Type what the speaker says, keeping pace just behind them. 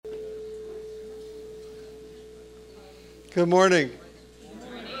Good morning.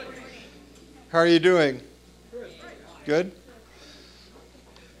 How are you doing? Good?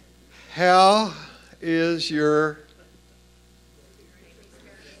 How is your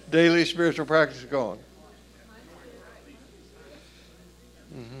daily spiritual practice going?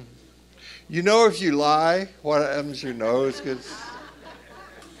 You know, if you lie, what happens? You know, it's good.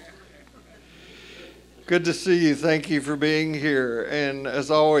 Good to see you. Thank you for being here. And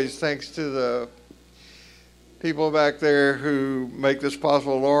as always, thanks to the people back there who make this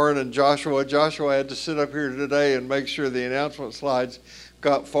possible, Lauren and Joshua. Joshua had to sit up here today and make sure the announcement slides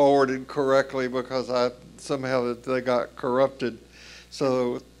got forwarded correctly because somehow they got corrupted.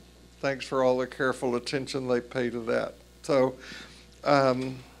 So thanks for all the careful attention they pay to that. So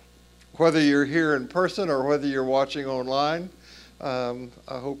whether you're here in person or whether you're watching online, I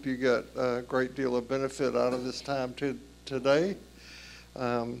hope you get a great deal of benefit out of this time today.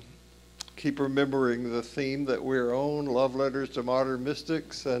 Keep remembering the theme that we're on, Love Letters to Modern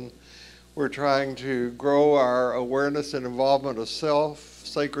Mystics, and we're trying to grow our awareness and involvement of self,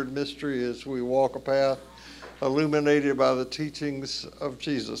 sacred mystery as we walk a path illuminated by the teachings of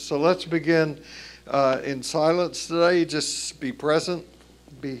Jesus. So let's begin in silence today. Just be present,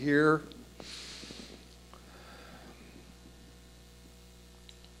 be here.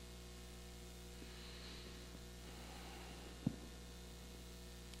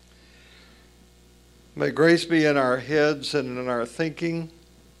 May grace be in our heads and in our thinking.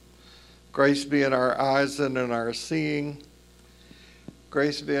 Grace be in our eyes and in our seeing.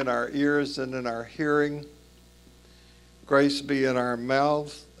 Grace be in our ears and in our hearing. Grace be in our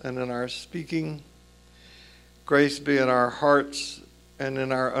mouths and in our speaking. Grace be in our hearts and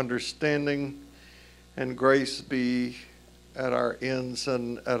in our understanding. And grace be at our ends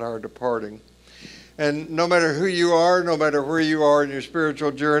and at our departing. And no matter who you are, no matter where you are in your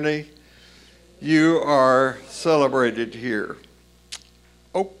spiritual journey, you are celebrated here.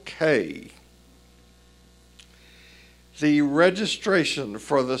 Okay. The registration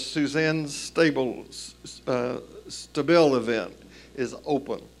for the Suzanne Stabile event is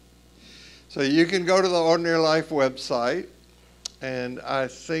open. So you can go to the Ordinary Life website, and I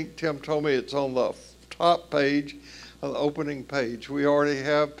think Tim told me it's on the top page, on the opening page. We already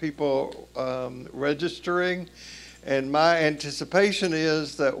have people registering. And my anticipation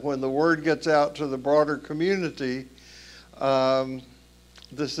is that when the word gets out to the broader community,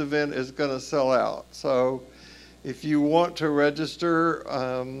 this event is going to sell out. So if you want to register,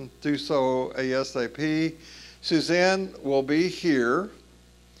 do so ASAP. Suzanne will be here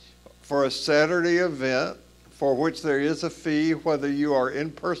for a Saturday event for which there is a fee, whether you are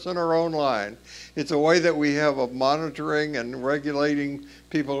in person or online. It's a way that we have of monitoring and regulating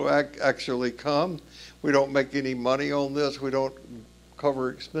people who actually come. We don't make any money on this. We don't cover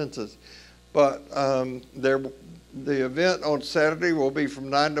expenses. But the event on Saturday will be from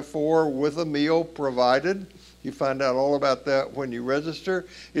 9 to 4 with a meal provided. You find out all about that when you register.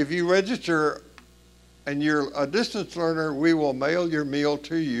 If you register and you're a distance learner, we will mail your meal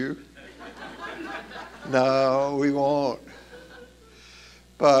to you. No, we won't.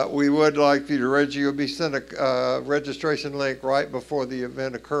 But we would like you to register. You'll be sent a registration link right before the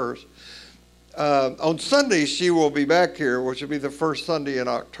event occurs. On Sunday, she will be back here, which will be the first Sunday in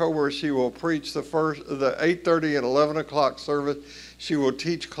October. She will preach the 8:30 and 11 o'clock service. She will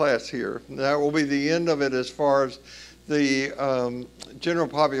teach class here. That will be the end of it as far as the general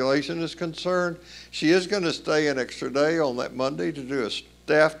population is concerned. She is going to stay an extra day on that Monday to do a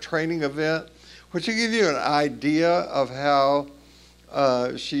staff training event, which will give you an idea of how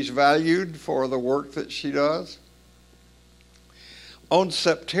she's valued for the work that she does. On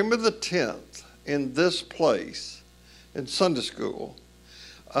September the 10th, in this place, in Sunday school,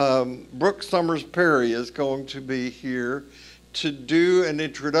 Brooke Summers Perry is going to be here to do an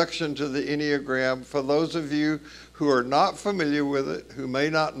introduction to the Enneagram for those of you who are not familiar with it, who may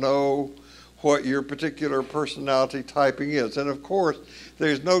not know what your particular personality typing is. And of course,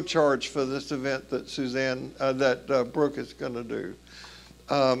 there's no charge for this event that Brooke is going to do.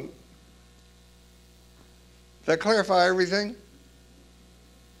 That clarify everything?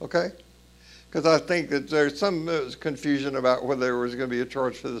 Okay? Because I think that there's some confusion about whether there was going to be a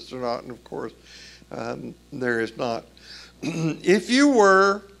charge for this or not, and of course, there is not. If you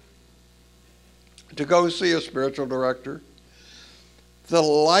were to go see a spiritual director, the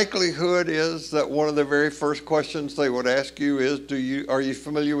likelihood is that one of the very first questions they would ask you is, are you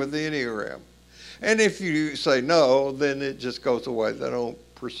familiar with the Enneagram? And if you say no, then it just goes away. They don't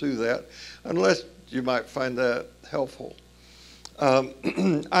pursue that, unless you might find that helpful.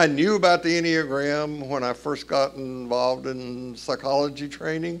 I knew about the Enneagram when I first got involved in psychology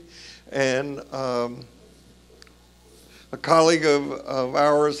training, and A colleague of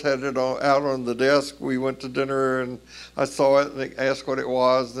ours had it out on the desk. We went to dinner and I saw it and asked what it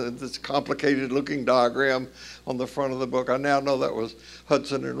was. This complicated looking diagram on the front of the book. I now know that was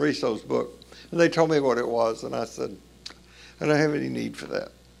Hudson and Risso's book. And they told me what it was and I said, I don't have any need for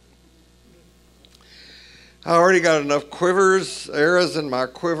that. I already got enough arrows in my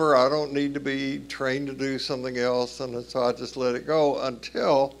quiver. I don't need to be trained to do something else. And so I just let it go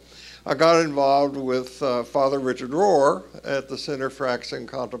until I got involved with Father Richard Rohr at the Center for Action and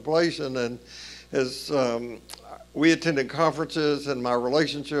Contemplation, and as we attended conferences and my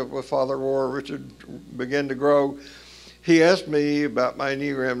relationship with Father Rohr, Richard, began to grow, he asked me about my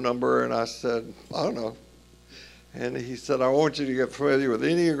Enneagram number, and I said, I don't know. And he said, I want you to get familiar with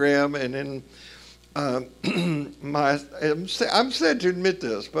Enneagram, and in I'm sad to admit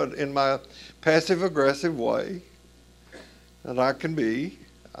this, but in my passive-aggressive way that I can be,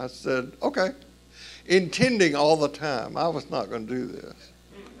 I said, okay, intending all the time I was not going to do this.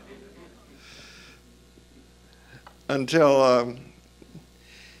 Until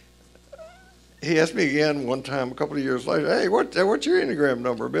he asked me again one time a couple of years later, hey, what's your Enneagram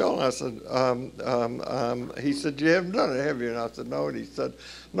number, Bill? And I said, he said, you haven't done it, have you? And I said, no. And he said,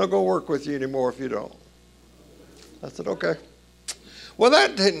 I'm not going to work with you anymore if you don't. I said, okay. Well,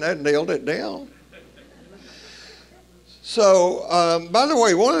 that nailed it down. So, by the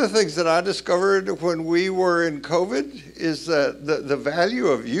way, one of the things that I discovered when we were in COVID is that the value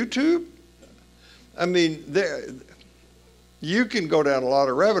of YouTube. I mean, you can go down a lot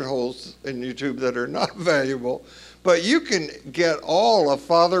of rabbit holes in YouTube that are not valuable, but you can get all of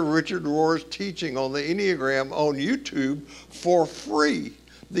Father Richard Rohr's teaching on the Enneagram on YouTube for free,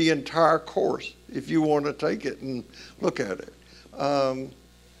 the entire course, if you want to take it and look at it.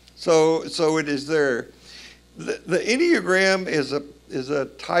 So it is there. The Enneagram is a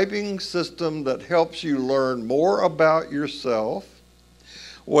typing system that helps you learn more about yourself,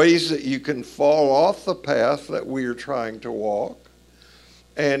 ways that you can fall off the path that we are trying to walk,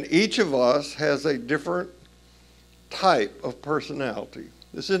 and each of us has a different type of personality.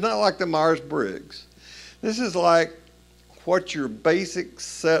 This is not like the Myers-Briggs. This is like what your basic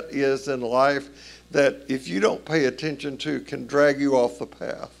set is in life that if you don't pay attention to can drag you off the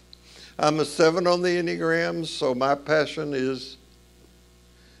path. I'm a 7 on the Enneagram, so my passion is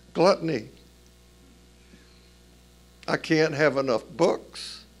gluttony. I can't have enough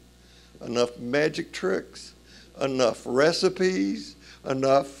books, enough magic tricks, enough recipes,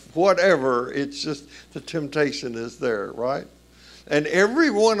 enough whatever. It's just the temptation is there, right? And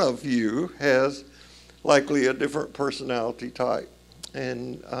every one of you has likely a different personality type.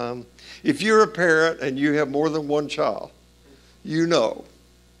 And if you're a parent and you have more than one child, you know.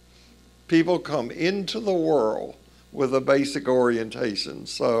 People come into the world with a basic orientation.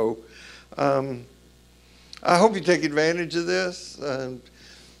 So I hope you take advantage of this.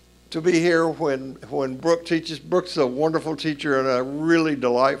 To be here when Brooke teaches. Brooke's a wonderful teacher and a really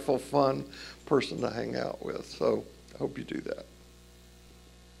delightful, fun person to hang out with. So I hope you do that.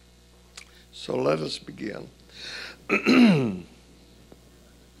 So let us begin.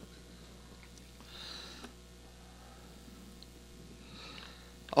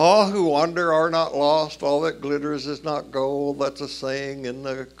 All who wander are not lost. All that glitters is not gold. That's a saying in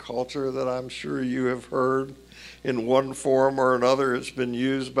the culture that I'm sure you have heard in one form or another. It's been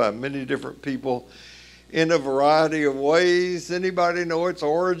used by many different people in a variety of ways. Anybody know its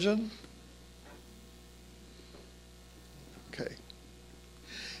origin? Okay.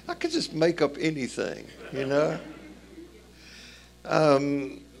 I could just make up anything, you know.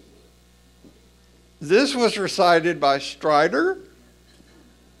 This was recited by Strider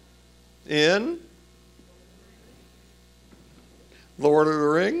in Lord of the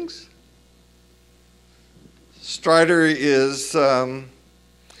Rings. Strider is the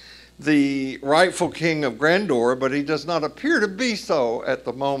rightful king of Grandor, but he does not appear to be so at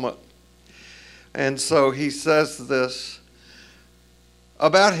the moment. And so he says this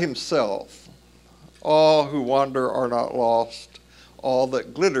about himself: all who wander are not lost. All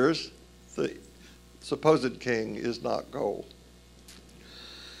that glitters, the supposed king, is not gold.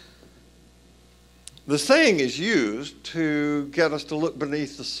 The saying is used to get us to look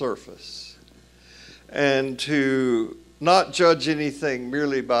beneath the surface and to not judge anything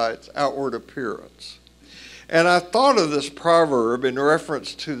merely by its outward appearance. And I thought of this proverb in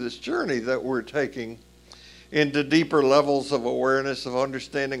reference to this journey that we're taking into deeper levels of awareness of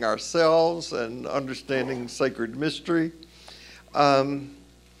understanding ourselves and understanding sacred mystery. And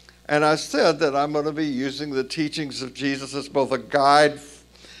I said that I'm going to be using the teachings of Jesus as both a guide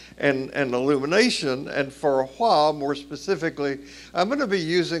and illumination, and for a while, more specifically, I'm going to be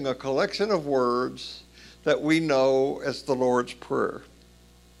using a collection of words that we know as the Lord's Prayer.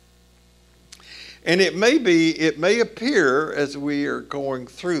 And it may appear as we are going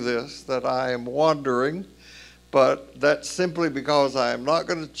through this that I am wandering, but that's simply because I am not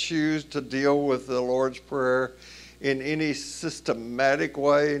going to choose to deal with the Lord's Prayer in any systematic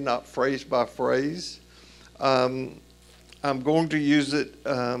way, not phrase by phrase. I'm going to use it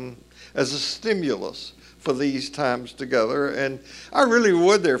as a stimulus for these times together. And I really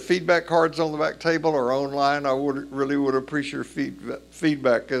would. There are feedback cards on the back table or online. I really would appreciate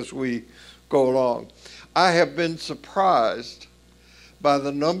feedback as we go along. I have been surprised by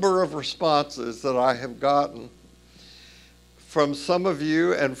the number of responses that I have gotten from some of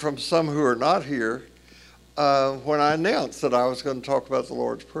you and from some who are not here when I announced that I was going to talk about the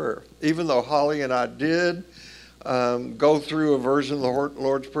Lord's Prayer. Even though Holly and I did go through a version of the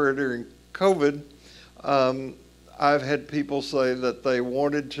Lord's Prayer during COVID, I've had people say that they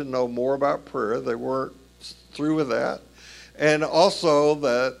wanted to know more about prayer. They weren't through with that. And also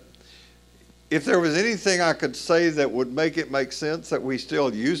that if there was anything I could say that would make it make sense that we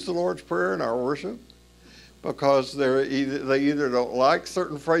still use the Lord's Prayer in our worship, because they either don't like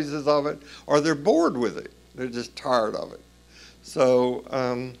certain phrases of it or they're bored with it. They're just tired of it. So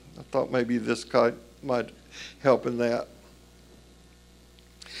I thought maybe this might help in that.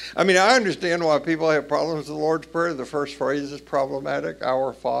 I mean, I understand why people have problems with the Lord's Prayer. The first phrase is problematic,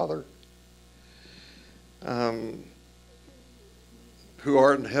 Our Father, who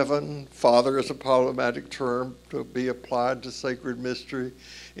art in heaven. Father is a problematic term to be applied to sacred mystery.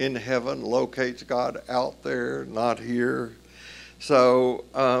 In heaven locates God out there, not here. So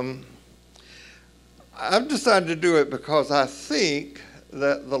I've decided to do it because I think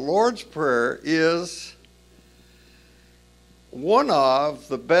that the Lord's Prayer is one of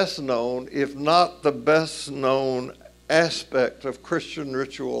the best known, if not the best known, aspect of Christian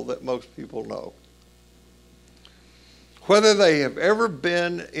ritual that most people know. Whether they have ever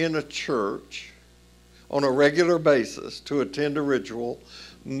been in a church on a regular basis to attend a ritual,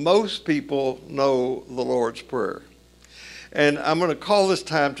 most people know the Lord's Prayer. And I'm going to call this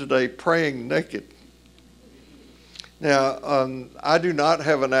time today Praying Naked. Now, I do not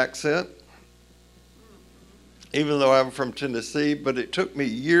have an accent, even though I'm from Tennessee, but it took me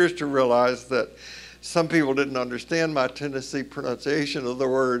years to realize that some people didn't understand my Tennessee pronunciation of the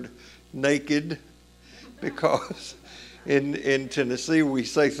word naked, because in Tennessee we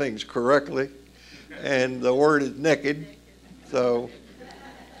say things correctly, and the word is naked. So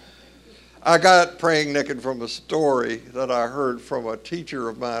I got Praying Naked from a story that I heard from a teacher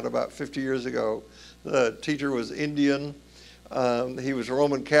of mine about 50 years ago. The teacher was Indian. He was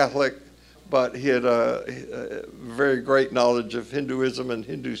Roman Catholic, but he had a very great knowledge of Hinduism and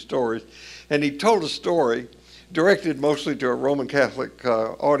Hindu stories. And he told a story directed mostly to a Roman Catholic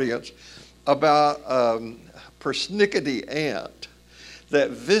audience about a persnickety aunt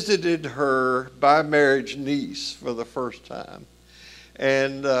that visited her by marriage niece for the first time.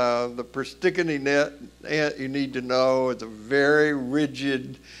 And the persnickety aunt, you need to know, is a very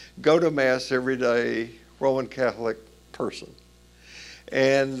rigid, go to Mass every day Roman Catholic person.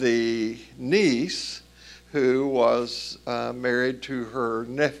 And the niece, who was married to her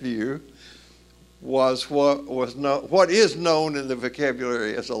nephew, was what is known in the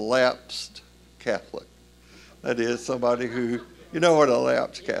vocabulary as a lapsed Catholic. That is somebody who, you know what a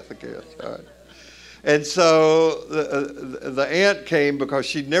lapsed Catholic is, all right? And so the aunt came because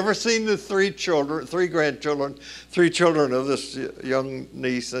she'd never seen the three children of this young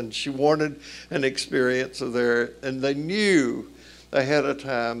niece, and she wanted an experience of theirs. And they knew ahead of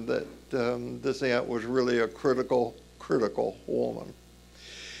time that this aunt was really a critical woman.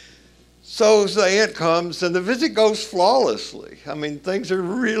 So the aunt comes, and the visit goes flawlessly. I mean, things are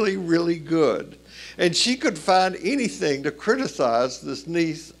really, really good. And she could find anything to criticize this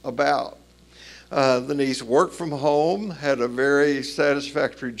niece about. The niece worked from home, had a very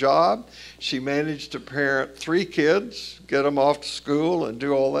satisfactory job. She managed to parent 3 kids, get them off to school, and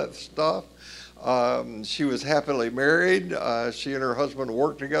do all that stuff. She was happily married. She and her husband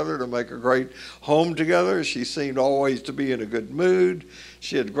worked together to make a great home together. She seemed always to be in a good mood.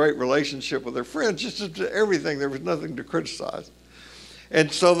 She had a great relationship with her friends, just everything. There was nothing to criticize. And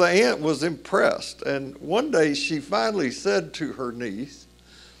so the aunt was impressed. And one day she finally said to her niece,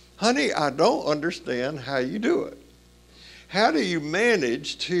 "Honey, I don't understand how you do it. How do you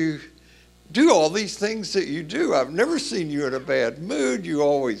manage to do all these things that you do? I've never seen you in a bad mood. You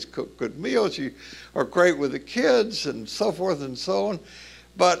always cook good meals. You are great with the kids," and so forth and so on.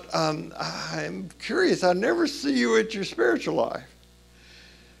 "But I'm curious, I never see you at your spiritual life.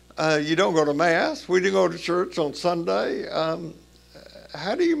 You don't go to Mass. We do go to church on Sunday.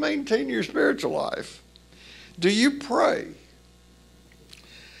 How do you maintain your spiritual life?" Do you pray?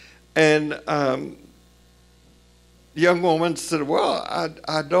 And young woman said, well,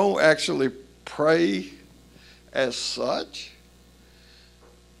 I don't actually pray as such.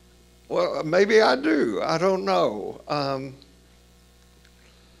 Well, maybe I do. I don't know.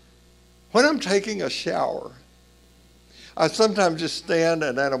 When I'm taking a shower, I sometimes just stand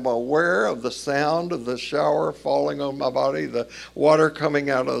and I'm aware of the sound of the shower falling on my body, the water coming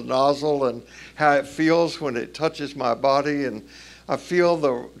out of the nozzle, and how it feels when it touches my body. And I feel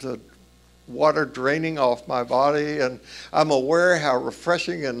the water draining off my body, and I'm aware how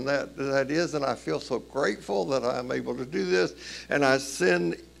refreshing and that is, and I feel so grateful that I'm able to do this. And I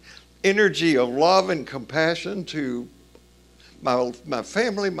send energy of love and compassion to my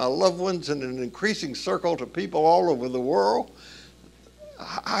family, my loved ones, and an increasing circle to people all over the world.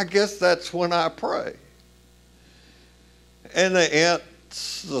 I guess that's when I pray. And the aunt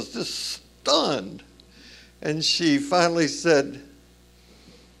was just stunned. And she finally said,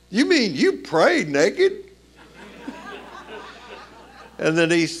 you mean you pray naked? And then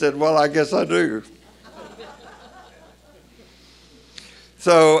he said, well, I guess I do.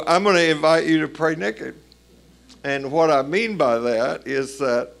 So I'm going to invite you to pray naked. And what I mean by that is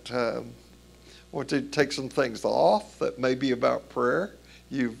that I want to take some things off that may be about prayer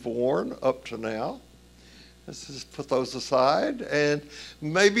you've worn up to now. Let's just put those aside. And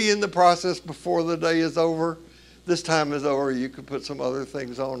maybe in the process before the day is over, this time is over, you could put some other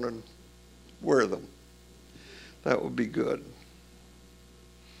things on and wear them. That would be good.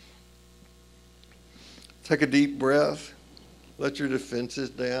 Take a deep breath. Let your defenses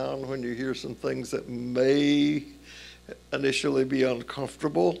down when you hear some things that may initially be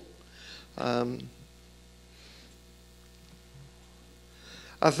uncomfortable. I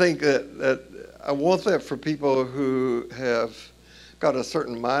think that I want that for people who have got a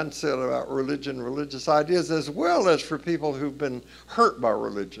certain mindset about religion, religious ideas, as well as for people who've been hurt by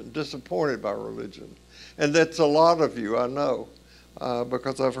religion, disappointed by religion. And that's a lot of you, I know,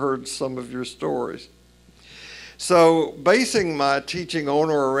 because I've heard some of your stories. So basing my teaching on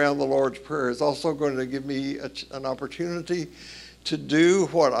or around the Lord's Prayer is also going to give me an opportunity to do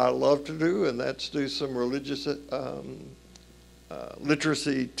what I love to do, and that's do some religious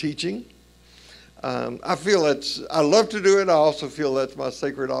literacy teaching. I feel I love to do it. I also feel that's my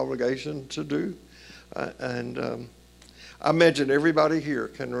sacred obligation to do. I imagine everybody here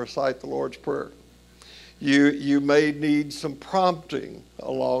can recite the Lord's Prayer. You may need some prompting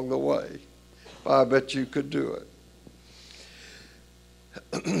along the way, but I bet you could do it.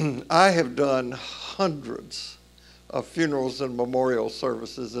 I have done hundreds of funerals and memorial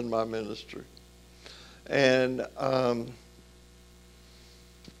services in my ministry. And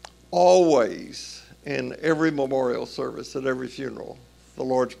always in every memorial service, at every funeral, the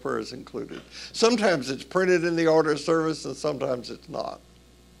Lord's Prayer is included. Sometimes it's printed in the order of service and sometimes it's not.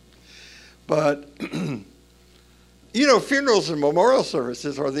 But, funerals and memorial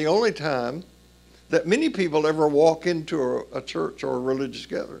services are the only time that many people ever walk into a church or a religious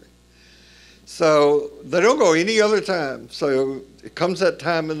gathering. So they don't go any other time. So it comes that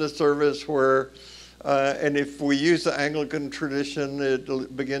time in the service where, and if we use the Anglican tradition,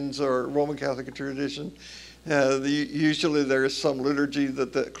 it begins, or Roman Catholic tradition, usually there is some liturgy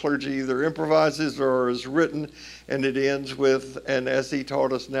that the clergy either improvises or is written, and it ends with, and as he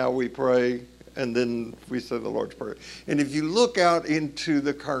taught us, now we pray, and then we say the Lord's Prayer. And if you look out into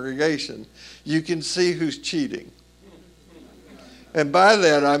the congregation, you can see who's cheating. And by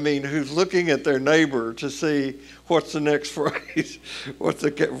that, I mean who's looking at their neighbor to see what's the next phrase, what's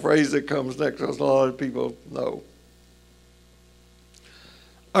the phrase that comes next, because a lot of people know.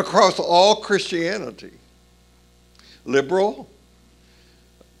 Across all Christianity, liberal,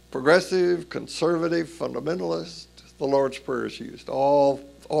 progressive, conservative, fundamentalist, the Lord's Prayer is used all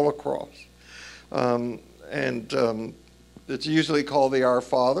across. It's usually called the Our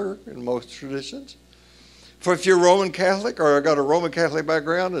Father in most traditions. For if you're Roman Catholic or got a Roman Catholic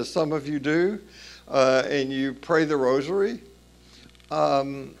background, as some of you do, and you pray the Rosary,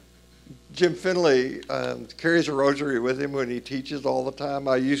 Jim Finley carries a rosary with him when he teaches all the time.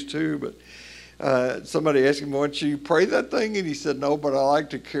 I used to, but somebody asked him, "Won't you pray that thing?" And he said, "No, but I like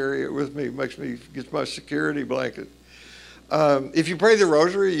to carry it with me. It gets my security blanket." If you pray the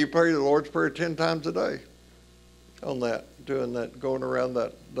Rosary, you pray the Lord's Prayer 10 times a day on that, doing that, going around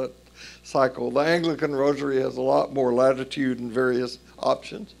that cycle. The Anglican Rosary has a lot more latitude and various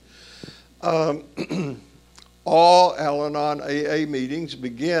options. All Al-Anon AA meetings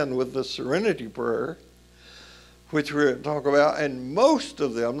begin with the Serenity Prayer, which we're going to talk about, and most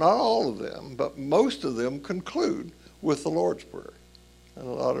of them, not all of them, but most of them conclude with the Lord's Prayer, and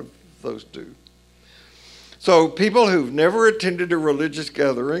a lot of those do. So people who've never attended a religious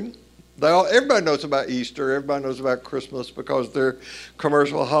gathering, everybody knows about Easter, everybody knows about Christmas because they're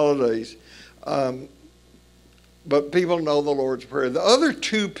commercial holidays. But people know the Lord's Prayer. The other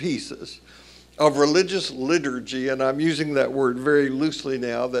two pieces of religious liturgy, and I'm using that word very loosely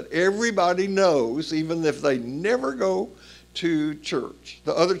now, that everybody knows, even if they never go to church.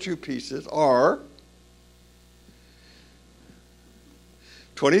 The other two pieces are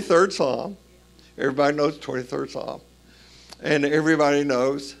 23rd Psalm. Everybody knows 23rd Psalm. And everybody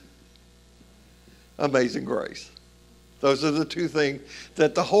knows Amazing Grace. Those are the two things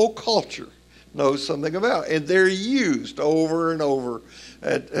that the whole culture knows something about. And they're used over and over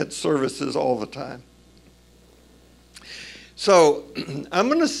at services all the time. So I'm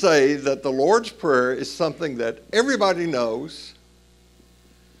going to say that the Lord's Prayer is something that everybody knows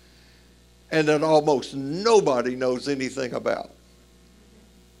and that almost nobody knows anything about.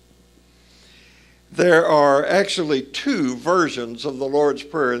 There are actually two versions of the Lord's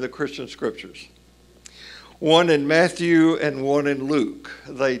Prayer in the Christian Scriptures. One in Matthew and one in Luke.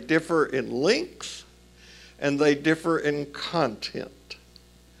 They differ in length and they differ in content.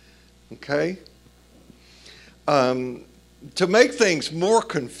 Okay? To make things more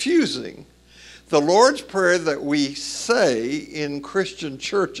confusing, the Lord's Prayer that we say in Christian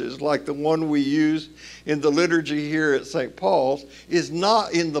churches, like the one we use in the liturgy here at St. Paul's, is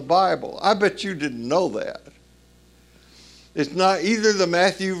not in the Bible. I bet you didn't know that. It's not either the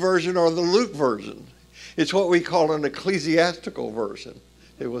Matthew version or the Luke version. It's what we call an ecclesiastical version.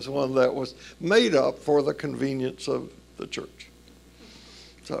 It was one that was made up for the convenience of the church.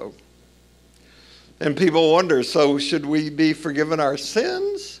 So, and people wonder, so should we be forgiven our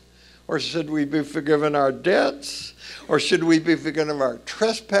sins? Or should we be forgiven our debts? Or should we be forgiven our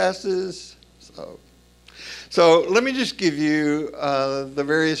trespasses? So let me just give you the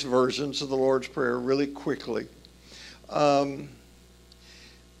various versions of the Lord's Prayer really quickly. The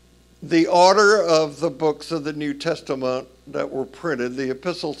order of the books of the New Testament that were printed, the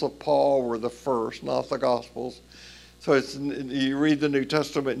epistles of Paul were the first, not the Gospels. So you read the New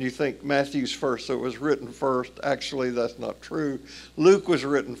Testament and you think Matthew's first, so it was written first. Actually, that's not true. Luke was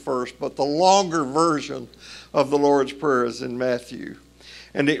written first, but the longer version of the Lord's Prayer is in Matthew.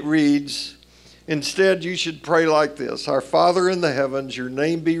 And it reads, "Instead, you should pray like this. Our Father in the heavens, your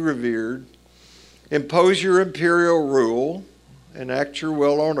name be revered. Impose your imperial rule and act your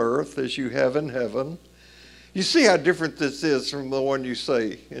will on earth as you have in heaven." You see how different this is from the one you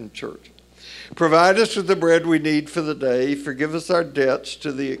say in church. "Provide us with the bread we need for the day. Forgive us our debts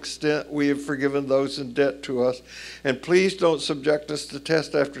to the extent we have forgiven those in debt to us. And please don't subject us to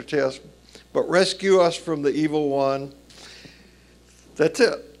test after test, but rescue us from the evil one." That's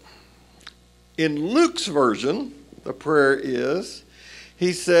it. In Luke's version, the prayer is,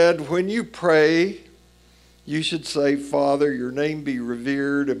 he said, when you pray, you should say, "Father, your name be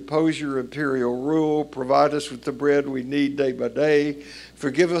revered. Impose your imperial rule. Provide us with the bread we need day by day.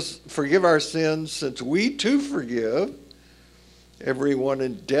 Forgive our sins, since we too forgive everyone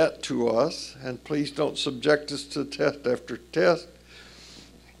in debt to us. And please don't subject us to test after test."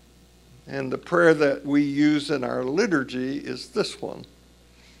 And the prayer that we use in our liturgy is this one.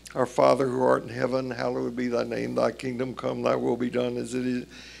 "Our Father who art in heaven, hallowed be thy name. Thy kingdom come, thy will be done as it is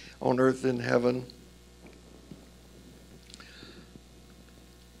on earth in heaven."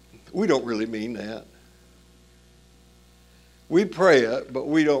 We don't really mean that. We pray it, but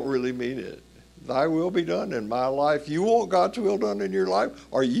we don't really mean it. Thy will be done in my life. You want God's will done in your life?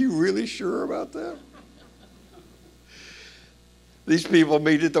 Are you really sure about that? These people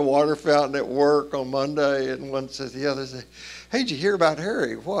meet at the water fountain at work on Monday, and one says, the other says, "Hey, did you hear about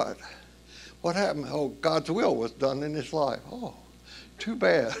Harry? What? What happened?" "Oh, God's will was done in his life." "Oh, too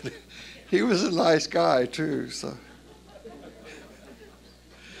bad." He was a nice guy too, so.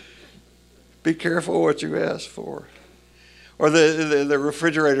 Be careful what you ask for. Or the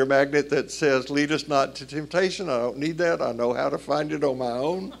refrigerator magnet that says, "Lead us not to temptation." I don't need that. I know how to find it on my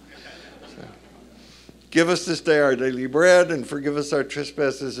own. So, "Give us this day our daily bread, and forgive us our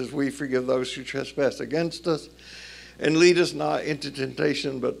trespasses as we forgive those who trespass against us. And lead us not into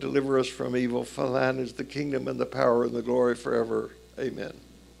temptation, but deliver us from evil. For thine is the kingdom and the power and the glory forever. Amen."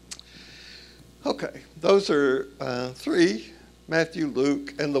 Okay, those are three. Matthew,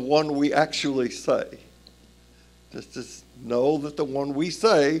 Luke, and the one we actually say. Just to know that the one we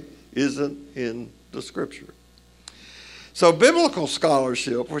say isn't in the scripture. So biblical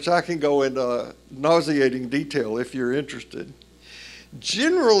scholarship, which I can go into nauseating detail if you're interested,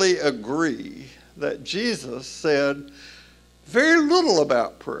 generally agree that Jesus said very little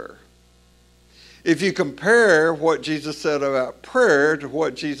about prayer. If you compare what Jesus said about prayer to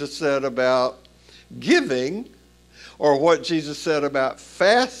what Jesus said about giving, or what Jesus said about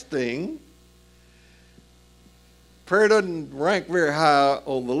fasting, prayer doesn't rank very high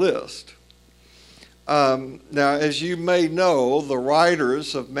on the list. Now, as you may know, the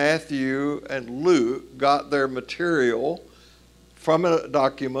writers of Matthew and Luke got their material from a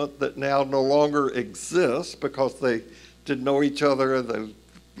document that now no longer exists because they didn't know each other. They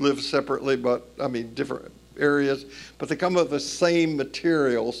lived separately, different areas, but they come up with the same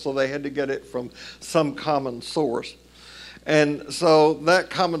material, so they had to get it from some common source. And so that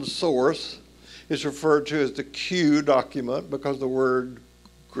common source is referred to as the Q document because the word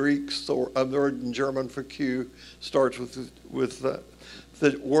the word in German for Q starts with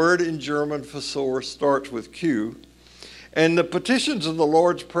the word in German for source starts with Q. And the petitions of the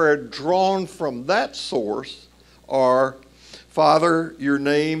Lord's Prayer drawn from that source are, Father, your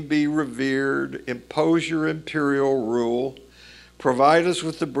name be revered, impose your imperial rule, provide us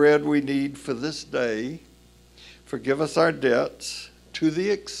with the bread we need for this day, forgive us our debts to the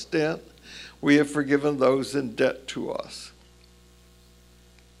extent we have forgiven those in debt to us.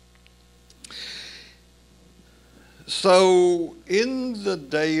 So in the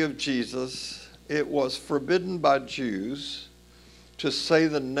day of Jesus, it was forbidden by Jews to say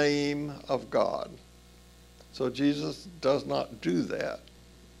the name of God. So Jesus does not do that.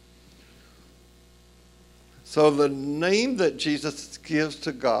 So the name that Jesus gives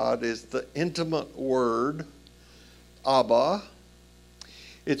to God is the intimate word, Abba.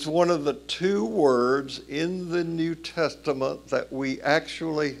 It's one of the two words in the New Testament that we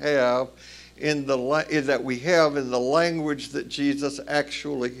actually have in the language that Jesus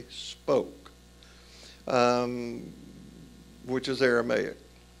actually spoke, which is Aramaic.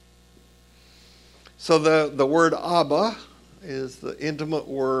 So the word Abba is the intimate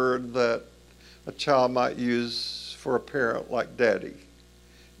word that a child might use for a parent, like daddy.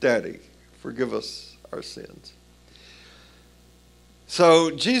 Daddy, forgive us our sins. So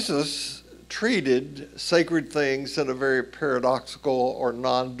Jesus treated sacred things in a very paradoxical or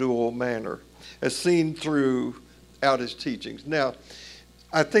non-dual manner, as seen throughout his teachings. Now,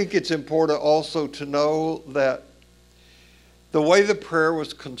 I think it's important also to know that the way the prayer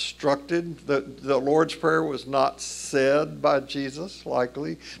was constructed, the Lord's Prayer was not said by Jesus,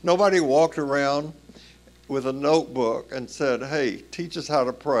 likely. Nobody walked around with a notebook and said, hey, teach us how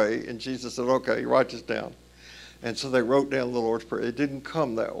to pray. And Jesus said, okay, write this down. And so they wrote down the Lord's Prayer. It didn't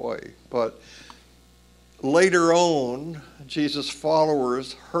come that way. But later on, Jesus'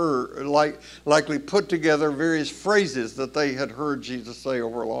 followers likely put together various phrases that they had heard Jesus say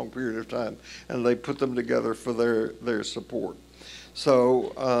over a long period of time, and they put them together for their support.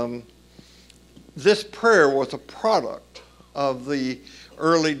 So this prayer was a product of the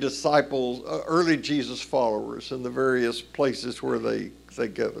early disciples, early Jesus followers in the various places where they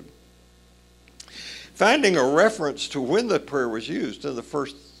gathered. Finding a reference to when the prayer was used in the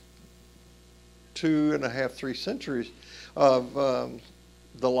first 2.5, 3 centuries of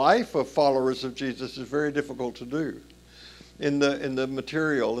the life of followers of Jesus is very difficult to do. In the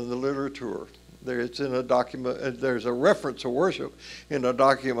material, in the literature, it's in a document. There's a reference to worship in a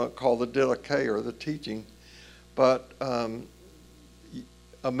document called the Didache, or the teaching. But a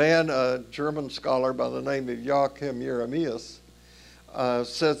German scholar by the name of Joachim Jeremias,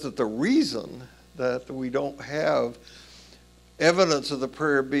 says that the reason that we don't have evidence of the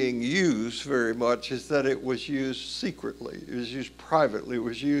prayer being used very much is that it was used secretly. It was used privately. It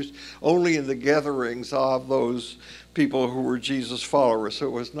was used only in the gatherings of those people who were Jesus followers. So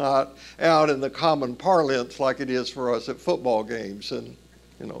it was not out in the common parlance like it is for us at football games and,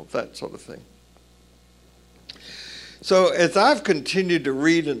 that sort of thing. So as I've continued to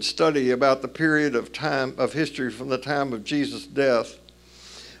read and study about the period of time of history from the time of Jesus' death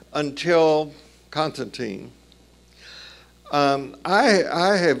until Constantine,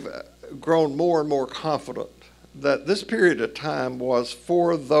 I have grown more and more confident that this period of time was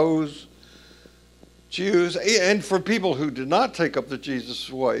for those Jews and for people who did not take up the Jesus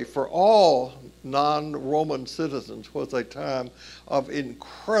way, for all non-Roman citizens, was a time of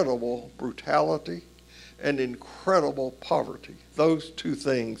incredible brutality and incredible poverty. Those two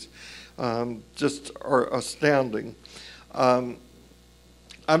things just are astounding.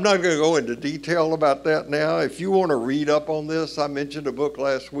 I'm not going to go into detail about that now. If you want to read up on this, I mentioned a book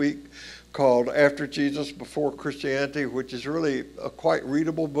last week called After Jesus, Before Christianity, which is really a quite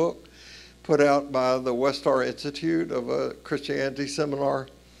readable book put out by the Westar Institute of a Christianity seminar.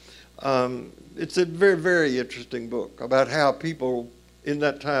 It's a very, very interesting book about how people in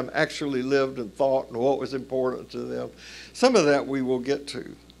that time actually lived and thought and what was important to them. Some of that we will get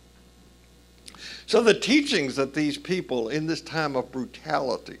to. So the teachings that these people in this time of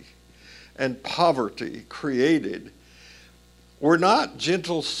brutality and poverty created were not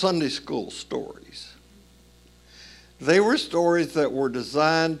gentle Sunday school stories. They were stories that were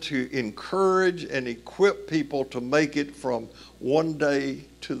designed to encourage and equip people to make it from one day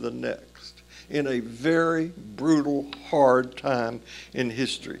to the next in a very brutal, hard time in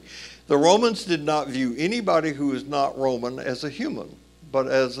history. The Romans did not view anybody who is not Roman as a human, but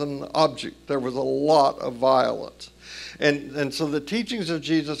as an object. There was a lot of violence. And so the teachings of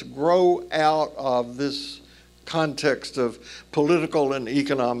Jesus grow out of this context of political and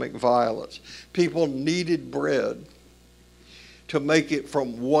economic violence. People needed bread to make it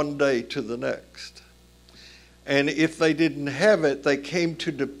from one day to the next. And if they didn't have it, they came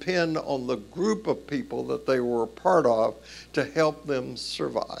to depend on the group of people that they were a part of to help them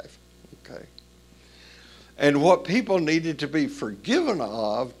survive. Okay. And what people needed to be forgiven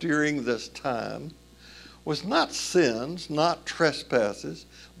of during this time was not sins, not trespasses,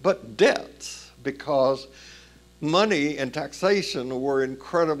 but debts, because money and taxation were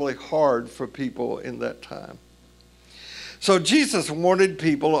incredibly hard for people in that time. So Jesus wanted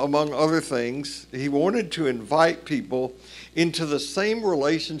people, among other things, he wanted to invite people into the same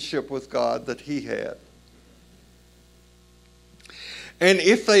relationship with God that he had. And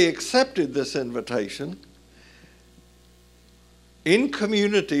if they accepted this invitation, in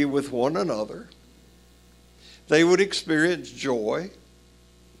community with one another, they would experience joy,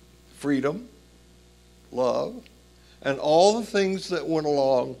 freedom, love, and all the things that went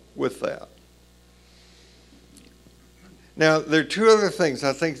along with that. Now, there are two other things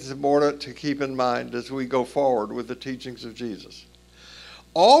I think it's important to keep in mind as we go forward with the teachings of Jesus.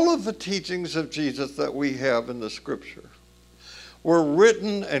 All of the teachings of Jesus that we have in the Scripture were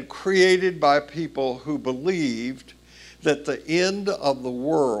written and created by people who believed that the end of the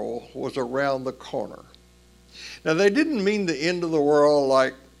world was around the corner. Now, they didn't mean the end of the world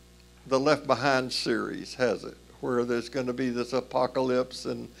like the Left Behind series has it, where there's going to be this apocalypse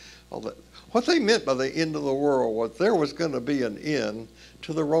and all that. What they meant by the end of the world was there was going to be an end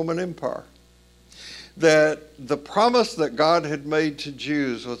to the Roman Empire. That the promise that God had made to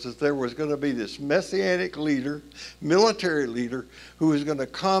Jews was that there was going to be this messianic leader, military leader, who was going to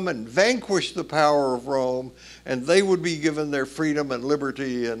come and vanquish the power of Rome, and they would be given their freedom and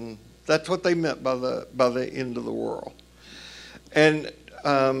liberty, and that's what they meant by the end of the world. And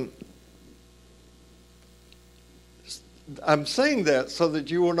I'm saying that so that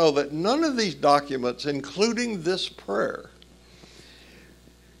you will know that none of these documents, including this prayer,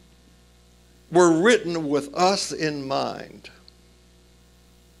 were written with us in mind.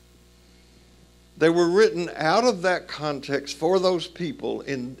 They were written out of that context for those people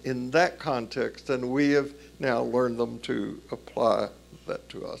in that context, and we have now learned them to apply that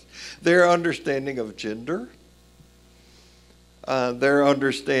to us. Their understanding of gender, their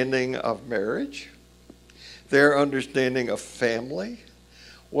understanding of marriage, their understanding of family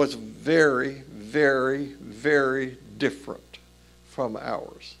was very, very, very different from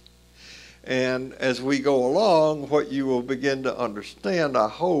ours. And as we go along, what you will begin to understand, I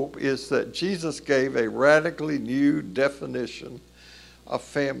hope, is that Jesus gave a radically new definition of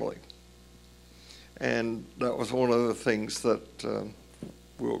family. And that was one of the things that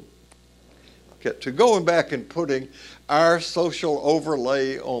we'll get to. Going back and putting our social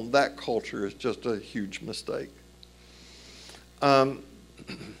overlay on that culture is just a huge mistake.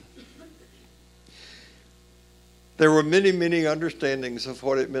 There were many, many understandings of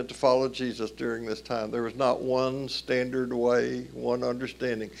what it meant to follow Jesus during this time. There was not one standard way, one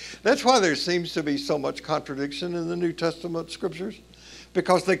understanding. That's why there seems to be so much contradiction in the New Testament scriptures,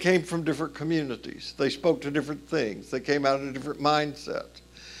 because they came from different communities. They spoke to different things. They came out of a different mindset.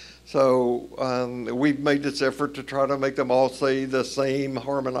 So we've made this effort to try to make them all say the same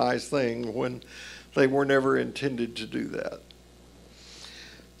harmonized thing when they were never intended to do that.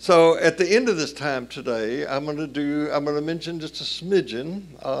 So at the end of this time today, I'm going to mention just a smidgen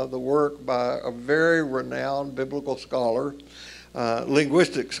the work by a very renowned biblical scholar,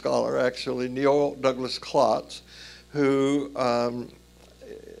 linguistic scholar actually, Neil Douglas Klotz, who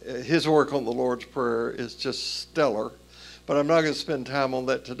his work on the Lord's Prayer is just stellar. But I'm not going to spend time on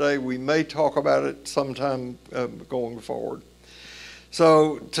that today. We may talk about it sometime going forward.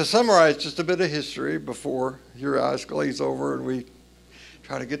 So to summarize just a bit of history before your eyes glaze over and we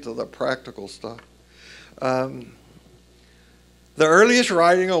try to get to the practical stuff. The earliest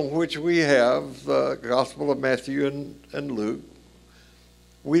writing on which we have the Gospel of Matthew and Luke,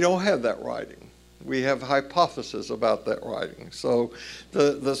 we don't have that writing. We have hypotheses about that writing. So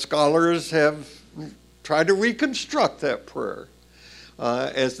the scholars have tried to reconstruct that prayer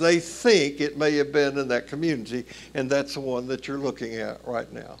as they think it may have been in that community, and that's the one that you're looking at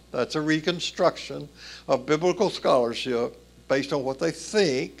right now. That's a reconstruction of biblical scholarship based on what they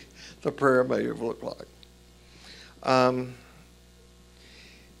think the prayer may have looked like.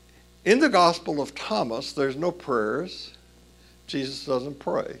 In the Gospel of Thomas, there's no prayers. Jesus doesn't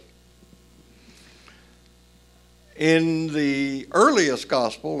pray. In the earliest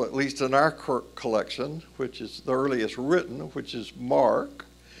gospel, at least in our collection, which is the earliest written, which is Mark,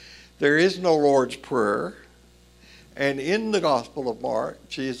 there is no Lord's Prayer. And in the Gospel of Mark,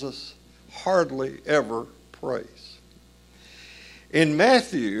 Jesus hardly ever prays. In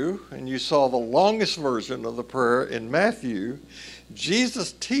Matthew, and you saw the longest version of the prayer in Matthew,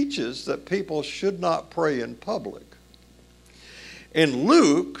 Jesus teaches that people should not pray in public. In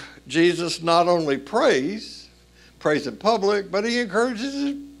Luke, Jesus not only prays in public, but he encourages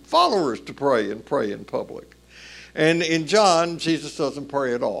his followers to pray in public. And in John, Jesus doesn't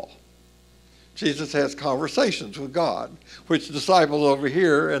pray at all. Jesus has conversations with God, which disciples over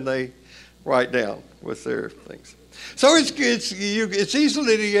here, and they write down with their things. So it's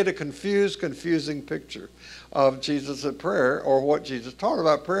easily to get a confusing picture of Jesus at prayer, or what Jesus taught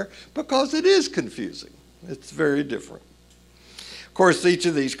about prayer, because it is confusing. It's very different. Of course, each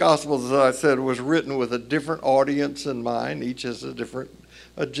of these Gospels, as I said, was written with a different audience in mind. Each has a different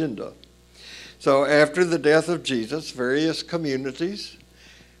agenda. So after the death of Jesus, various communities,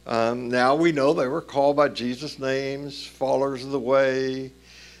 now we know they were called by Jesus' names, followers of the way,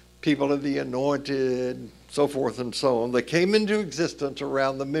 people of the anointed, so forth and so on. They came into existence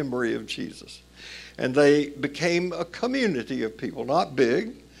around the memory of Jesus. And they became a community of people, not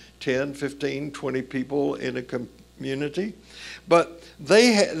big, 10, 15, 20 people in a community. But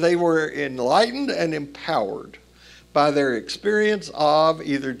they were enlightened and empowered by their experience of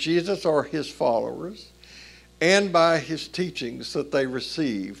either Jesus or his followers, and by his teachings that they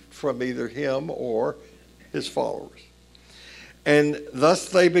received from either him or his followers. And thus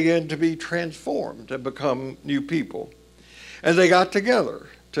they began to be transformed and become new people. And they got together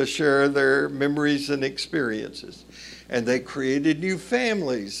to share their memories and experiences. And they created new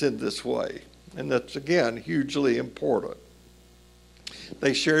families in this way. And that's, again, hugely important.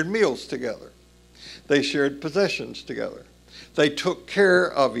 They shared meals together. They shared possessions together. They took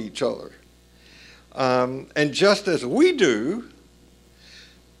care of each other. And just as we do,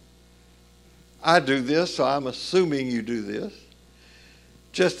 I do this, so I'm assuming you do this.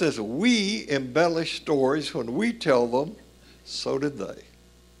 Just as we embellish stories when we tell them, so did they.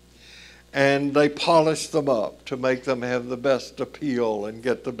 And they polished them up to make them have the best appeal and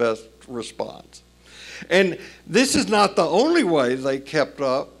get the best response. And this is not the only way they kept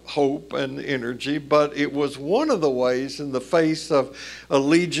up hope and energy, but it was one of the ways in the face of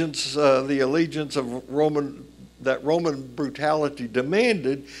allegiance, the allegiance of Roman brutality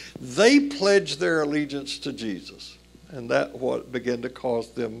demanded, they pledged their allegiance to Jesus. And that what began to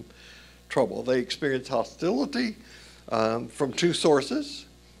cause them trouble. They experienced hostility from two sources.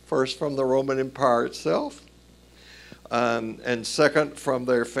 First, from the Roman Empire itself, and second, from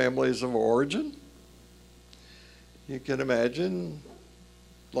their families of origin. You can imagine,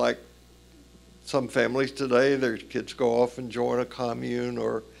 like some families today, their kids go off and join a commune,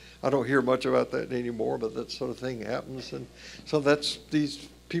 or I don't hear much about that anymore, but that sort of thing happens. And so these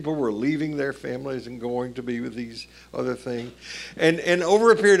people were leaving their families and going to be with these other things. And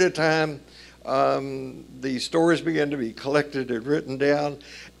over a period of time, these stories began to be collected and written down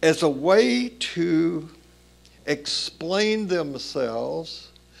as a way to explain themselves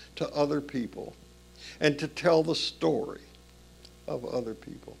to other people and to tell the story of other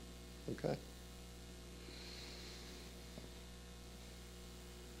people. Okay?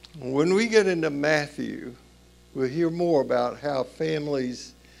 When we get into Matthew, we'll hear more about how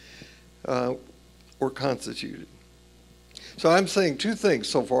families were constituted. So I'm saying two things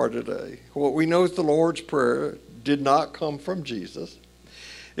so far today. What we know is the Lord's Prayer did not come from Jesus.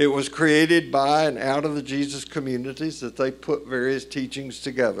 It was created by and out of the Jesus communities that they put various teachings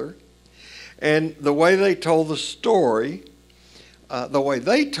together. And the way they told the story, the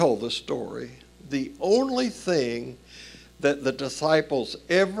only thing that the disciples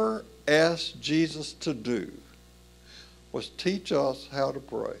ever asked Jesus to do was teach us how to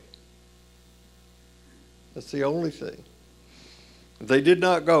pray. That's the only thing. They did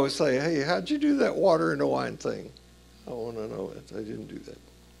not go and say, hey, how'd you do that water and wine thing? I want to know it. They didn't do that.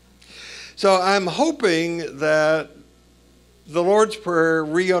 So I'm hoping that the Lord's Prayer,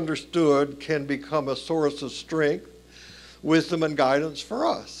 re-understood, can become a source of strength, wisdom, and guidance for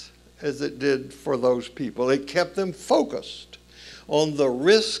us, as it did for those people. It kept them focused on the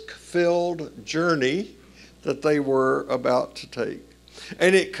risk-filled journey that they were about to take.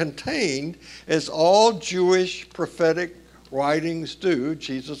 And it contained, as all Jewish prophetic writings do,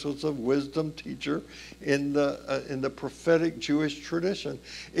 Jesus was a wisdom teacher in the prophetic Jewish tradition.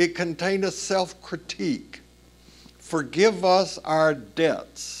 It contained a self-critique. Forgive us our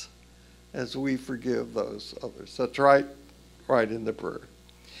debts as we forgive those others. That's right in the prayer.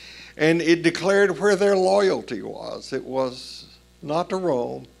 And it declared where their loyalty was. It was not to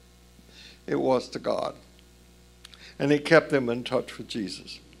Rome, it was to God. And it kept them in touch with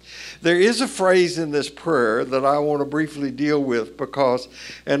Jesus. There is a phrase in this prayer that I want to briefly deal with, because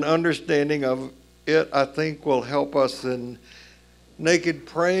an understanding of it, I think, will help us in naked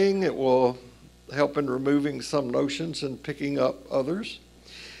praying. It will help in removing some notions and picking up others.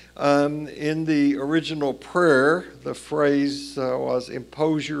 In the original prayer, the phrase was,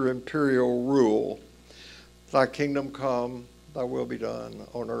 impose your imperial rule. Thy kingdom come, thy will be done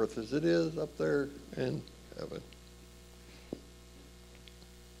on earth as it is up there in heaven.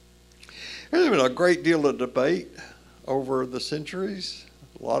 There's been a great deal of debate over the centuries,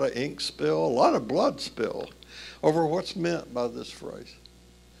 a lot of ink spill, a lot of blood spill over what's meant by this phrase.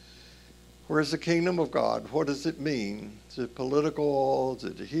 Where's the kingdom of God? What does it mean? Is it political? Is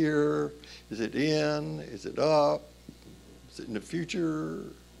it here? Is it in? Is it up? Is it in the future?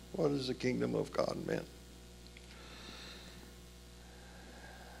 What is the kingdom of God meant?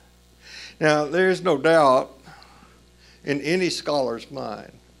 Now, there is no doubt in any scholar's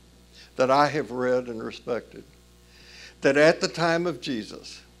mind that I have read and respected that at the time of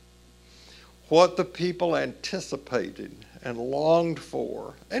Jesus, what the people anticipated and longed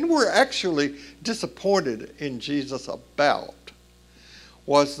for, and were actually disappointed in Jesus about,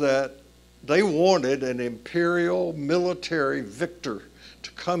 was that they wanted an imperial military victor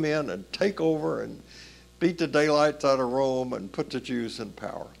to come in and take over and beat the daylights out of Rome and put the Jews in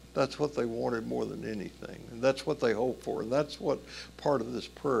power. That's what they wanted more than anything. And that's what they hoped for. And that's what part of this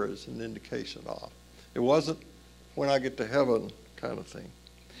prayer is an indication of. It wasn't when I get to heaven kind of thing.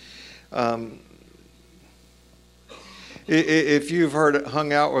 If you've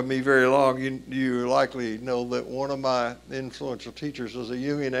hung out with me very long, you likely know that one of my influential teachers was a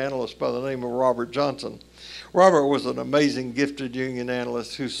Jungian analyst by the name of Robert Johnson. Robert was an amazing, gifted Jungian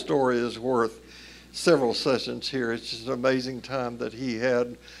analyst whose story is worth several sessions here. It's just an amazing time that he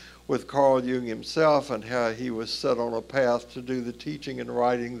had with Carl Jung himself and how he was set on a path to do the teaching and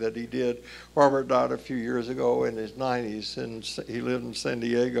writing that he did. Robert died a few years ago in his 90s, and he lived in San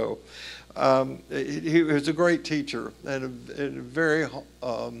Diego. He was a great teacher and a very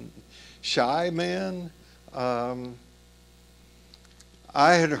shy man. I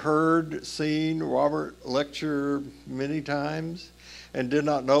had seen Robert lecture many times and did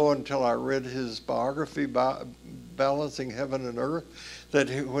not know until I read his biography, Balancing Heaven and Earth, that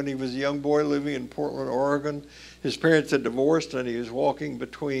when he was a young boy living in Portland, Oregon, his parents had divorced, and he was walking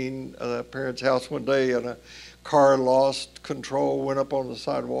between parents' house one day, and a car lost control, went up on the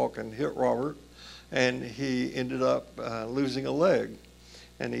sidewalk and hit Robert, and he ended up losing a leg,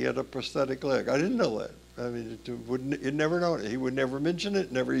 and he had a prosthetic leg. I didn't know that. I mean, he'd never known it. He would never mention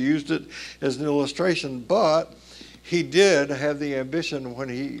it, never used it as an illustration, but he did have the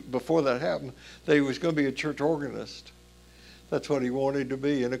ambition before that happened, that he was going to be a church organist. That's what he wanted to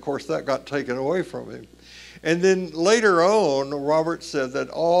be, and of course that got taken away from him. And then later on, Robert said that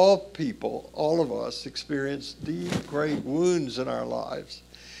all people, all of us, experience deep, great wounds in our lives,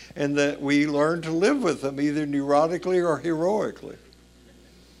 and that we learn to live with them either neurotically or heroically.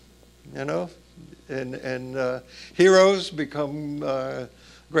 You know? And heroes become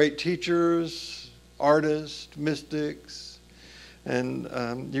great teachers, artists, mystics, and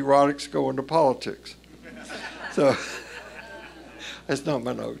neurotics go into politics. So that's not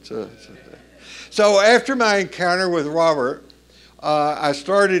my notes. So after my encounter with Robert, I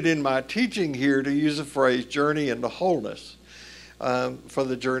started in my teaching here to use the phrase journey into wholeness for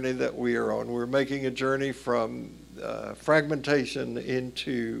the journey that we are on. We're making a journey from fragmentation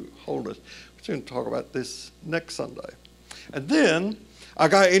into wholeness. We're going to talk about this next Sunday. And then I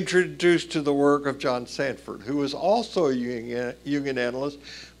got introduced to the work of John Sandford, who was also a Jungian analyst,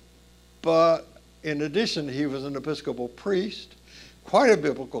 but in addition, he was an Episcopal priest, quite a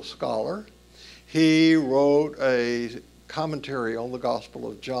biblical scholar. He wrote a commentary on the Gospel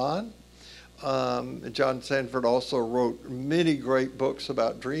of John. John Sandford also wrote many great books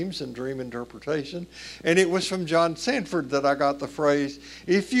about dreams and dream interpretation. And it was from John Sandford that I got the phrase,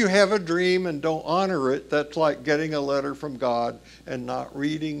 if you have a dream and don't honor it, that's like getting a letter from God and not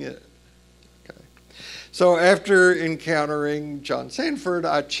reading it. Okay. So after encountering John Sandford,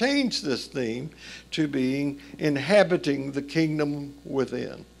 I changed this theme to being inhabiting the kingdom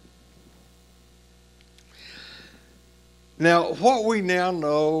within. Now, what we now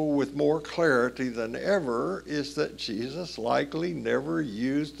know with more clarity than ever is that Jesus likely never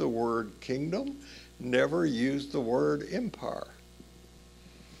used the word kingdom, never used the word empire.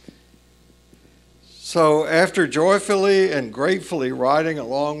 So after joyfully and gratefully riding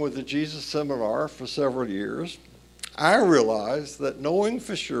along with the Jesus Seminar for several years, I realized that knowing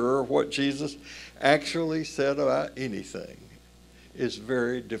for sure what Jesus actually said about anything is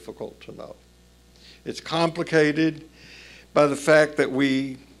very difficult to know. It's complicated by the fact that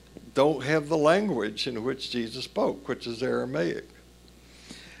we don't have the language in which Jesus spoke, which is Aramaic.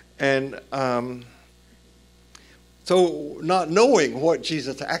 And so not knowing what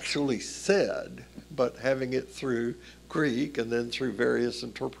Jesus actually said, but having it through Greek and then through various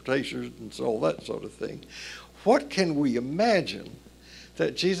interpretations and all that sort of thing, what can we imagine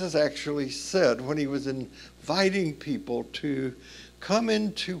that Jesus actually said when he was inviting people to come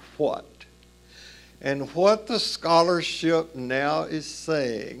into what? And what the scholarship now is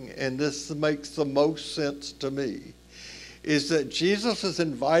saying, and this makes the most sense to me, is that Jesus is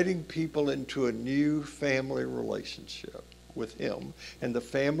inviting people into a new family relationship with him and the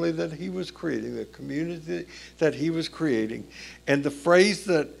family that he was creating, the community that he was creating. And the phrase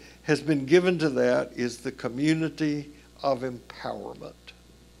that has been given to that is the community of empowerment.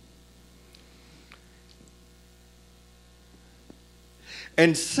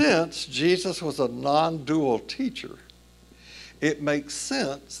 And since Jesus was a non-dual teacher, it makes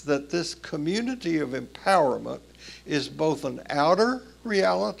sense that this community of empowerment is both an outer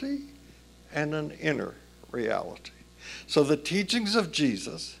reality and an inner reality. So the teachings of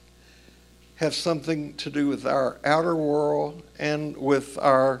Jesus have something to do with our outer world and with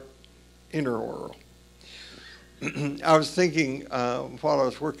our inner world. I was thinking while I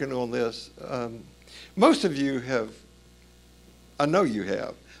was working on this, most of you have, I know you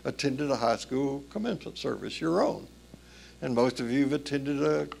have, attended a high school commencement service, your own. And most of you have attended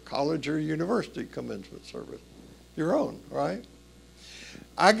a college or university commencement service, your own, right?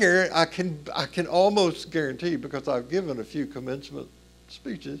 I can almost guarantee, because I've given a few commencement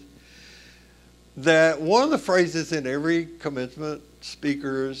speeches, that one of the phrases in every commencement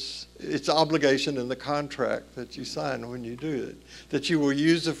speaker's, it's obligation in the contract that you sign when you do it, that you will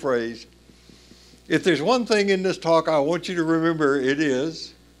use the phrase, if there's one thing in this talk I want you to remember, it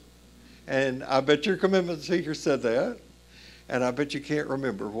is, and I bet your commencement speaker said that, and I bet you can't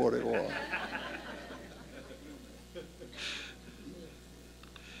remember what it was.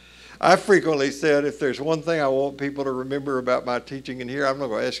 I frequently said, if there's one thing I want people to remember about my teaching in here, I'm not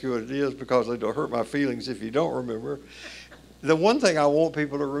going to ask you what it is because it'll hurt my feelings if you don't remember. The one thing I want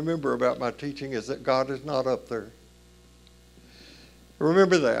people to remember about my teaching is that God is not up there.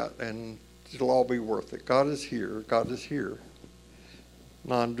 Remember that, and it'll all be worth it. God is here. God is here.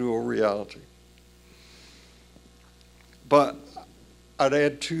 Non-dual reality. But I'd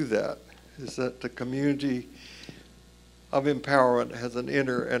add to that is that the community of empowerment has an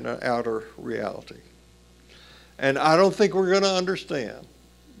inner and an outer reality. And I don't think we're going to understand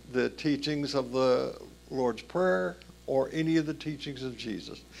the teachings of the Lord's Prayer or any of the teachings of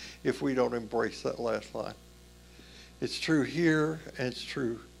Jesus if we don't embrace that last line. It's true here and it's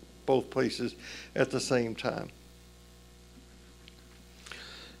true both places at the same time.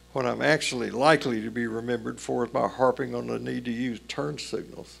 What I'm actually likely to be remembered for is my harping on the need to use turn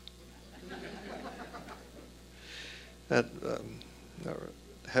signals. That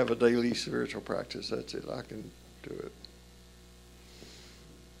have a daily spiritual practice. That's it. I can do it.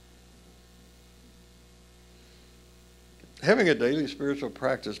 Having a daily spiritual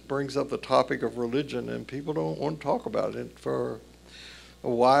practice brings up the topic of religion, and people don't want to talk about it for a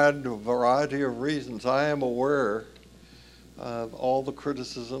wide variety of reasons. I am aware of all the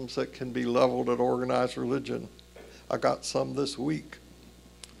criticisms that can be leveled at organized religion. I got some this week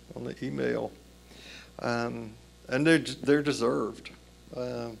on the email. And they're deserved.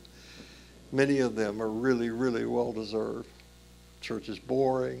 Many of them are really, really well deserved. Church is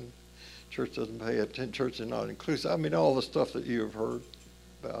boring. Church doesn't pay attention. Church is not inclusive. I mean, all the stuff that you have heard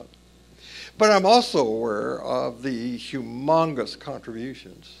about. But I'm also aware of the humongous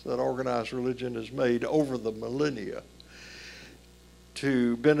contributions that organized religion has made over the millennia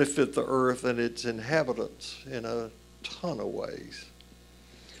to benefit the earth and its inhabitants in a ton of ways.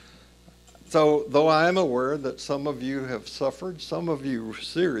 So, though I am aware that some of you have suffered, some of you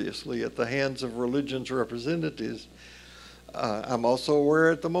seriously, at the hands of religion's representatives, I'm also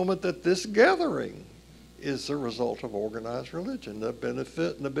aware at the moment that this gathering is the result of organized religion, the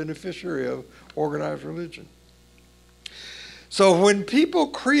benefit and the beneficiary of organized religion. So when people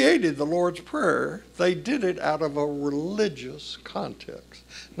created the Lord's Prayer, they did it out of a religious context,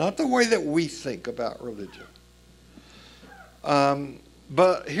 not the way that we think about religion.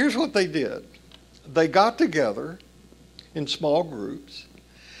 But here's what they did. They got together in small groups,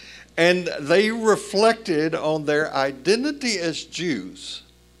 and they reflected on their identity as Jews.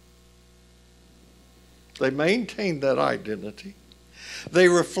 They maintained that identity. They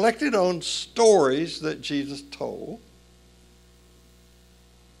reflected on stories that Jesus told.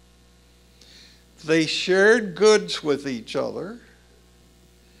 They shared goods with each other,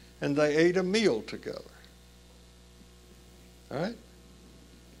 and they ate a meal together. All right?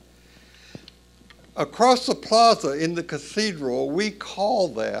 Across the plaza in the cathedral, we call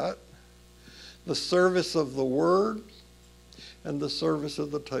that the service of the word and the service of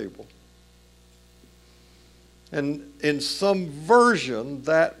the table. And in some version,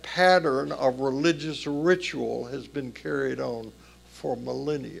 that pattern of religious ritual has been carried on for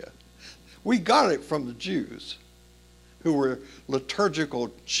millennia. We got it from the Jews, who were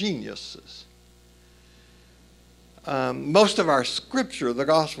liturgical geniuses. Most of our scripture, the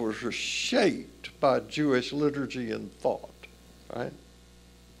Gospels, are shaped by Jewish liturgy and thought, right?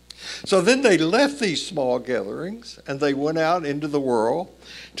 So then they left these small gatherings and they went out into the world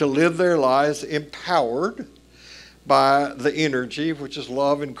to live their lives empowered by the energy, which is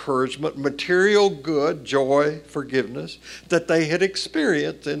love, encouragement, material good, joy, forgiveness, that they had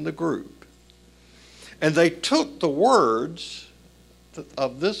experienced in the group. And they took the words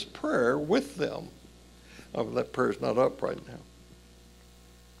of this prayer with them. Oh, that prayer's not up right now.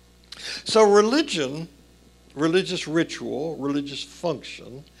 So religion, religious ritual, religious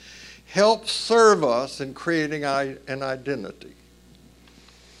function, helps serve us in creating an identity.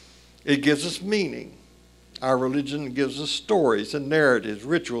 It gives us meaning. Our religion gives us stories and narratives,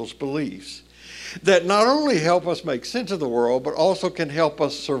 rituals, beliefs that not only help us make sense of the world, but also can help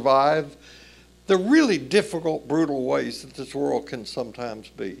us survive the really difficult, brutal ways that this world can sometimes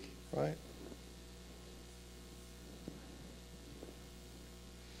be, right?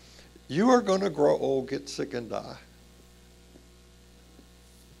 You are going to grow old, get sick, and die.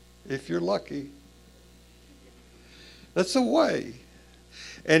 If you're lucky. That's the way.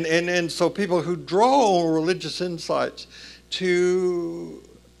 And so people who draw on religious insights to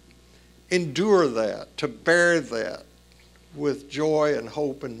endure that, to bear that with joy and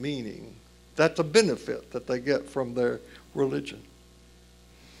hope and meaning, that's a benefit that they get from their religion.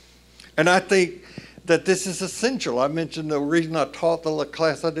 And I think that this is essential. I mentioned the reason I taught the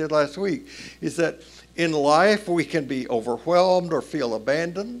class I did last week is that in life we can be overwhelmed or feel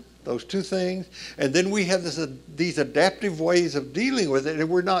abandoned, those two things, and then we have these adaptive ways of dealing with it, and if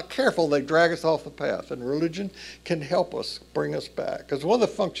we're not careful, they drag us off the path, and religion can help us bring us back. Because one of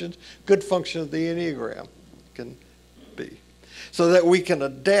the functions, good function of the Enneagram can be, so that we can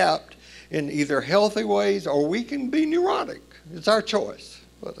adapt in either healthy ways or we can be neurotic. It's our choice.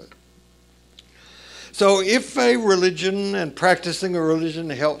 So if a religion and practicing a religion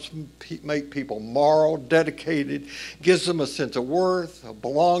helps make people moral, dedicated, gives them a sense of worth, of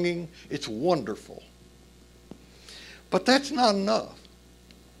belonging, it's wonderful. But that's not enough.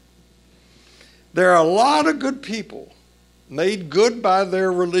 There are a lot of good people made good by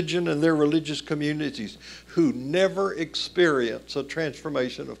their religion and their religious communities who never experience a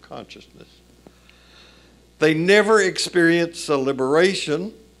transformation of consciousness. They never experience a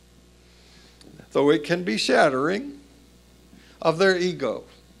liberation, though it can be shattering, of their ego.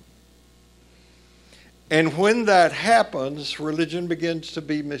 And when that happens, religion begins to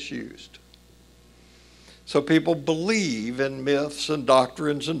be misused. So people believe in myths and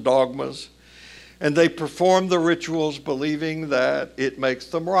doctrines and dogmas, and they perform the rituals believing that it makes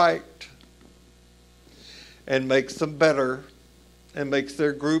them right and makes them better and makes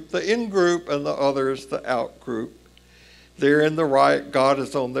their group the in-group and the others the out-group. They're in the right, God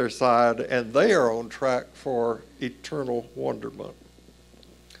is on their side, and they are on track for eternal wonderment.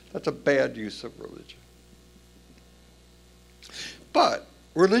 That's a bad use of religion. But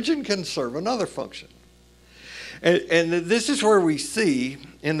religion can serve another function. And this is where we see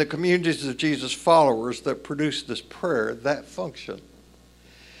in the communities of Jesus' followers that produce this prayer, that function.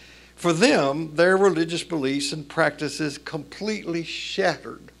 For them, their religious beliefs and practices completely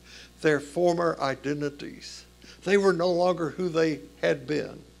shattered their former identities. They were no longer who they had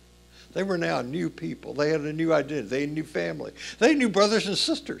been. They were now new people. They had a new identity. They had a new family. They had new brothers and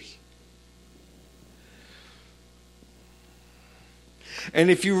sisters. And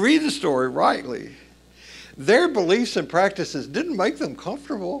if you read the story rightly, their beliefs and practices didn't make them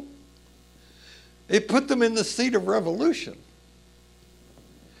comfortable. It put them in the seat of revolution.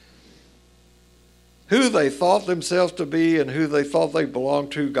 Who they thought themselves to be and who they thought they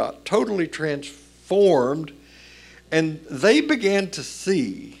belonged to got totally transformed. And they began to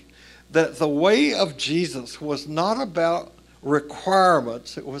see that the way of Jesus was not about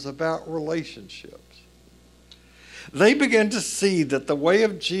requirements. It was about relationships. They began to see that the way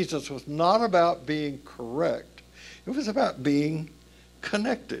of Jesus was not about being correct. It was about being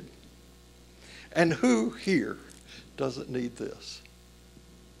connected. And who here doesn't need this?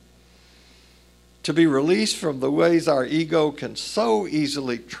 To be released from the ways our ego can so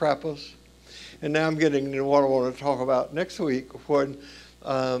easily trap us. And now I'm getting into what I want to talk about next week when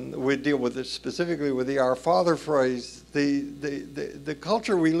we deal with it specifically with the Our Father phrase. The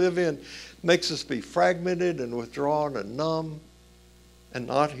culture we live in makes us be fragmented and withdrawn and numb and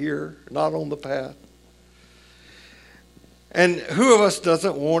not here, not on the path. And who of us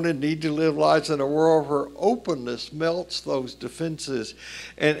doesn't want and need to live lives in a world where openness melts those defenses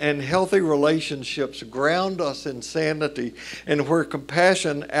and healthy relationships ground us in sanity, and where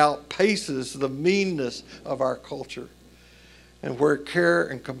compassion outpaces the meanness of our culture, and where care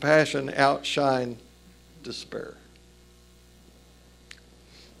and compassion outshine despair?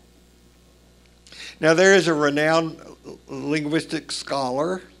 Now, there is a renowned linguistic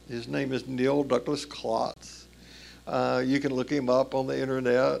scholar. His name is Neil Douglas Klotz. You can look him up on the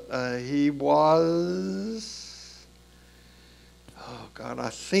internet. He was, I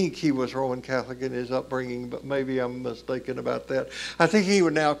think he was Roman Catholic in his upbringing, but maybe I'm mistaken about that. I think he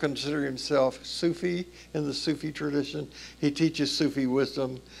would now consider himself Sufi in the Sufi tradition. He teaches Sufi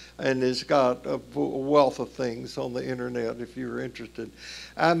wisdom and has got a wealth of things on the internet if you're interested.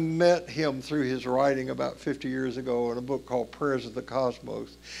 I met him through his writing about 50 years ago in a book called Prayers of the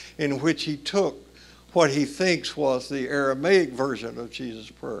Cosmos, in which he took what he thinks was the Aramaic version of Jesus'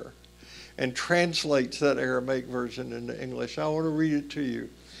 prayer and translates that Aramaic version into English. I want to read it to you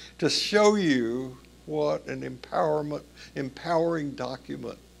to show you what an empowering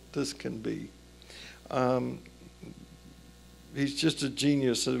document this can be. He's just a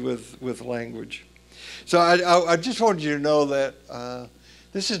genius with language. So I just wanted you to know that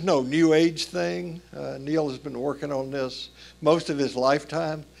this is no New Age thing. Neil has been working on this most of his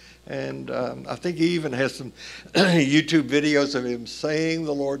lifetime. And I think he even has some YouTube videos of him saying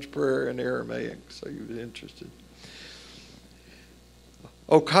the Lord's Prayer in Aramaic, so you're interested.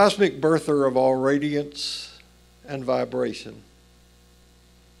 O cosmic birther of all radiance and vibration,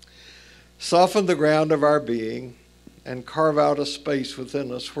 soften the ground of our being and carve out a space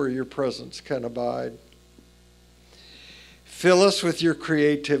within us where your presence can abide. Fill us with your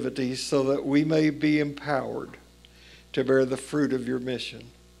creativity so that we may be empowered to bear the fruit of your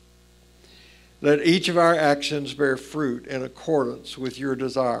mission. Let each of our actions bear fruit in accordance with your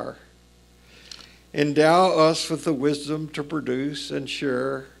desire. Endow us with the wisdom to produce and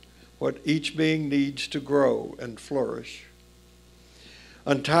share what each being needs to grow and flourish.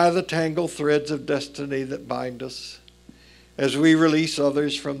 Untie the tangled threads of destiny that bind us as we release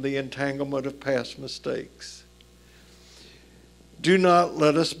others from the entanglement of past mistakes. Do not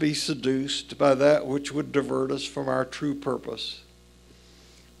let us be seduced by that which would divert us from our true purpose,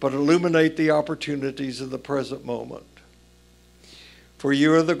 but illuminate the opportunities of the present moment. For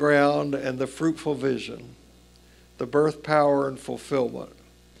you are the ground and the fruitful vision, the birth power and fulfillment,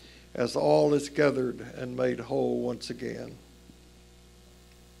 as all is gathered and made whole once again.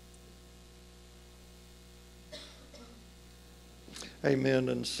 Amen,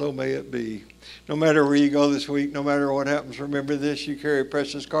 and so may it be. No matter where you go this week, no matter what happens, remember this: you carry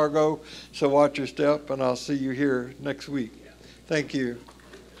precious cargo, so watch your step, and I'll see you here next week. Thank you.